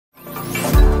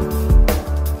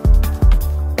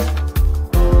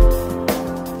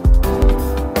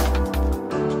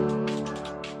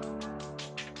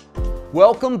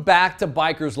Welcome back to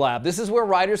Biker's Lab. This is where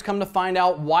riders come to find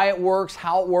out why it works,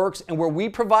 how it works, and where we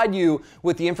provide you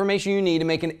with the information you need to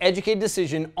make an educated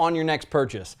decision on your next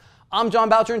purchase. I'm John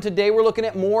Boucher, and today we're looking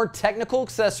at more technical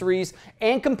accessories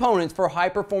and components for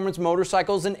high-performance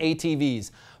motorcycles and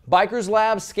ATVs. Biker's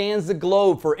Lab scans the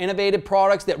globe for innovative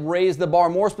products that raise the bar.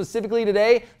 More specifically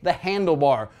today, the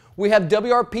handlebar. We have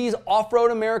WRP's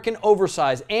Off-Road American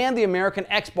Oversize and the American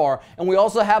X Bar, and we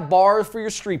also have bars for your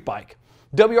street bike.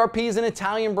 WRP is an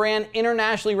Italian brand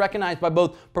internationally recognized by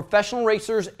both professional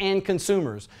racers and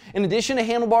consumers. In addition to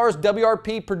handlebars,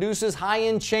 WRP produces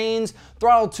high-end chains,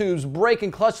 throttle tubes, brake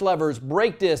and clutch levers,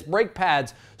 brake discs, brake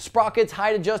pads, sprockets,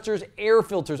 height adjusters, air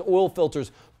filters, oil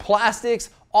filters, plastics,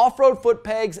 off-road foot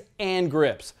pegs, and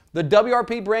grips. The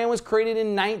WRP brand was created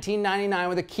in 1999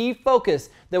 with a key focus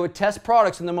that would test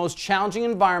products in the most challenging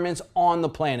environments on the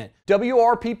planet.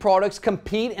 WRP products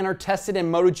compete and are tested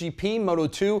in MotoGP,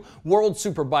 Moto2, World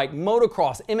Superbike,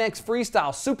 Motocross, MX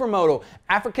Freestyle, Supermoto,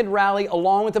 African Rally,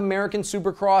 along with American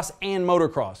Supercross and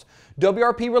Motocross.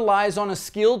 WRP relies on a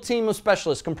skilled team of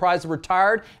specialists comprised of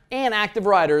retired and active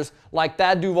riders like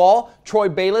Thad Duvall, Troy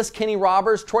Bayliss, Kenny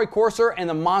Roberts, Troy Corser, and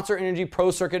the Monster Energy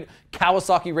Pro Circuit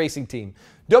Kawasaki Racing Team.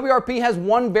 WRP has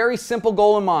one very simple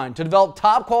goal in mind: to develop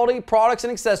top quality products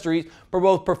and accessories for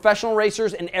both professional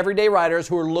racers and everyday riders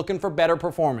who are looking for better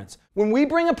performance. When we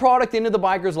bring a product into the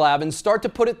Biker's Lab and start to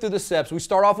put it through the steps, we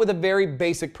start off with a very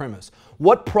basic premise.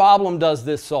 What problem does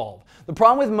this solve? The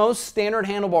problem with most standard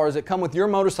handlebars that come with your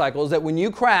motorcycle is that when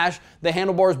you crash, the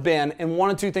handlebars bend, and one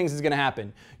of two things is going to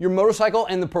happen. Your motorcycle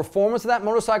and the performance of that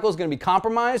motorcycle is going to be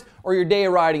compromised, or your day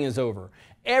of riding is over.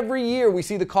 Every year we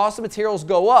see the cost of materials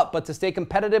go up, but to stay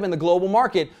competitive in the global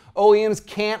market, OEMs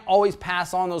can't always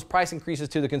pass on those price increases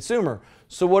to the consumer.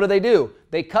 So what do?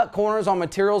 They cut corners on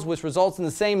materials, which results in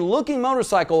the same looking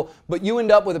motorcycle, but you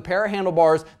end up with a pair of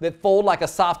handlebars that fold like a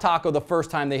soft taco the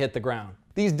first time they hit the ground.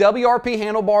 These WRP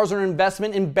handlebars are an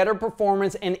investment in better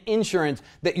performance and insurance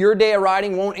that your day of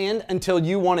riding won't end until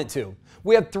you want it to.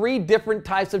 We have three different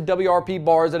types of WRP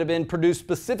bars that have been produced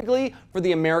specifically for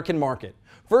the American market.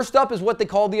 First up is what they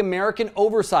call the American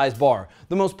Oversize bar.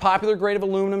 The most popular grade of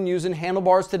aluminum used in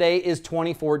handlebars today is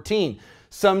 2014.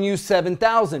 Some use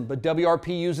 7000, but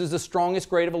WRP uses the strongest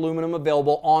grade of aluminum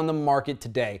available on the market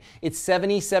today. It's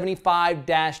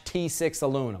 7075-T6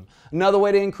 aluminum. Another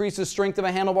way to increase the strength of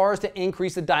a handlebar is to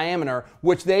increase the diameter,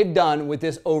 which they've done with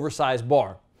this oversized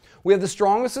bar. We have the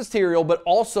strongest material, but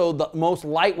also the most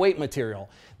lightweight material.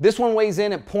 This one weighs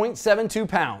in at 0.72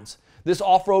 pounds. This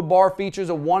off-road bar features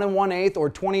a 1 1/8 or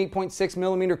 28.6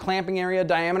 millimeter clamping area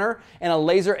diameter and a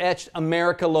laser-etched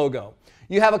America logo.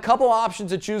 You have a couple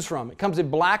options to choose from. It comes in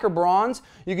black or bronze.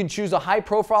 You can choose a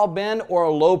high-profile bend or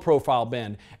a low-profile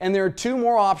bend. And there are two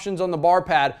more options on the bar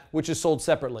pad, which is sold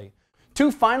separately. Two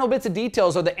final bits of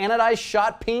details are the anodized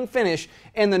shot peen finish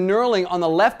and the knurling on the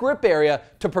left grip area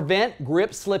to prevent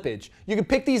grip slippage. You can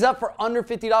pick these up for under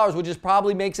 $50, which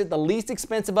probably makes it the least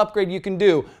expensive upgrade you can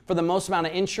do for the most amount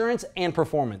of insurance and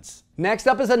performance. Next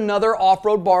up is another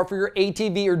off-road bar for your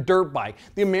ATV or dirt bike.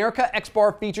 The America X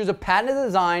Bar features a patented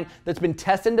design that's been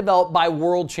tested and developed by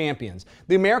world champions.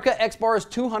 The America X Bar is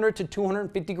 200 to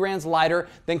 250 grams lighter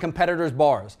than competitors'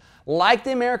 bars. Like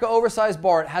the America Oversize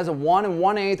bar, it has a 1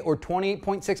 1/8 or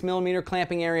 28.6 millimeter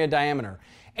clamping area diameter,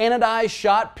 anodized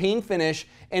shot peen finish,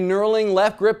 and knurling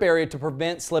left grip area to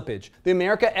prevent slippage. The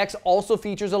America X also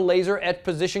features a laser etched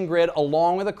position grid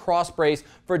along with a cross brace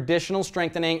for additional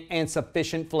strengthening and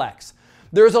sufficient flex.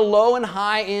 There's a low and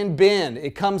high end bend.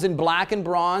 It comes in black and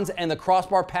bronze, and the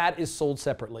crossbar pad is sold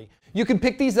separately. You can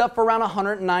pick these up for around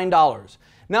 $109.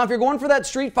 Now, if you're going for that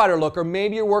Street Fighter look, or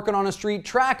maybe you're working on a street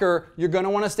tracker, you're going to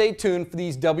want to stay tuned for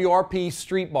these WRP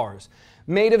street bars.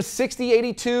 Made of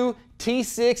 6082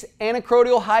 T6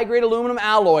 anacronyl high-grade aluminum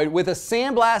alloy with a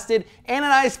sandblasted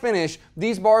anodized finish,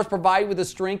 these bars provide you with the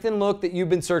strength and look that you've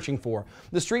been searching for.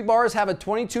 The street bars have a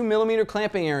 22 millimeter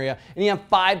clamping area, and you have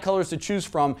 5 colors to choose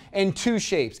from and 2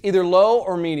 shapes, either low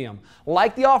or medium.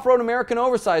 Like the off-road American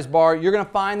Oversize bar, you're going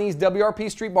to find these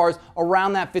WRP street bars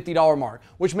around that $50 mark,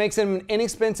 which makes them an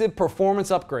inexpensive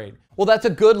performance upgrade. Well, that's a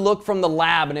good look from the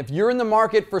lab, and if you're in the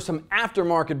market for some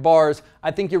aftermarket bars,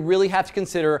 I think you really have to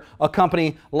consider a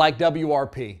company like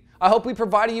WRP. I hope we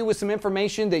provided you with some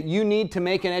information that you need to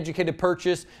make an educated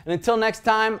purchase, and until next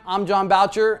time, I'm John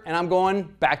Boucher, and I'm going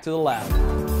back to the lab.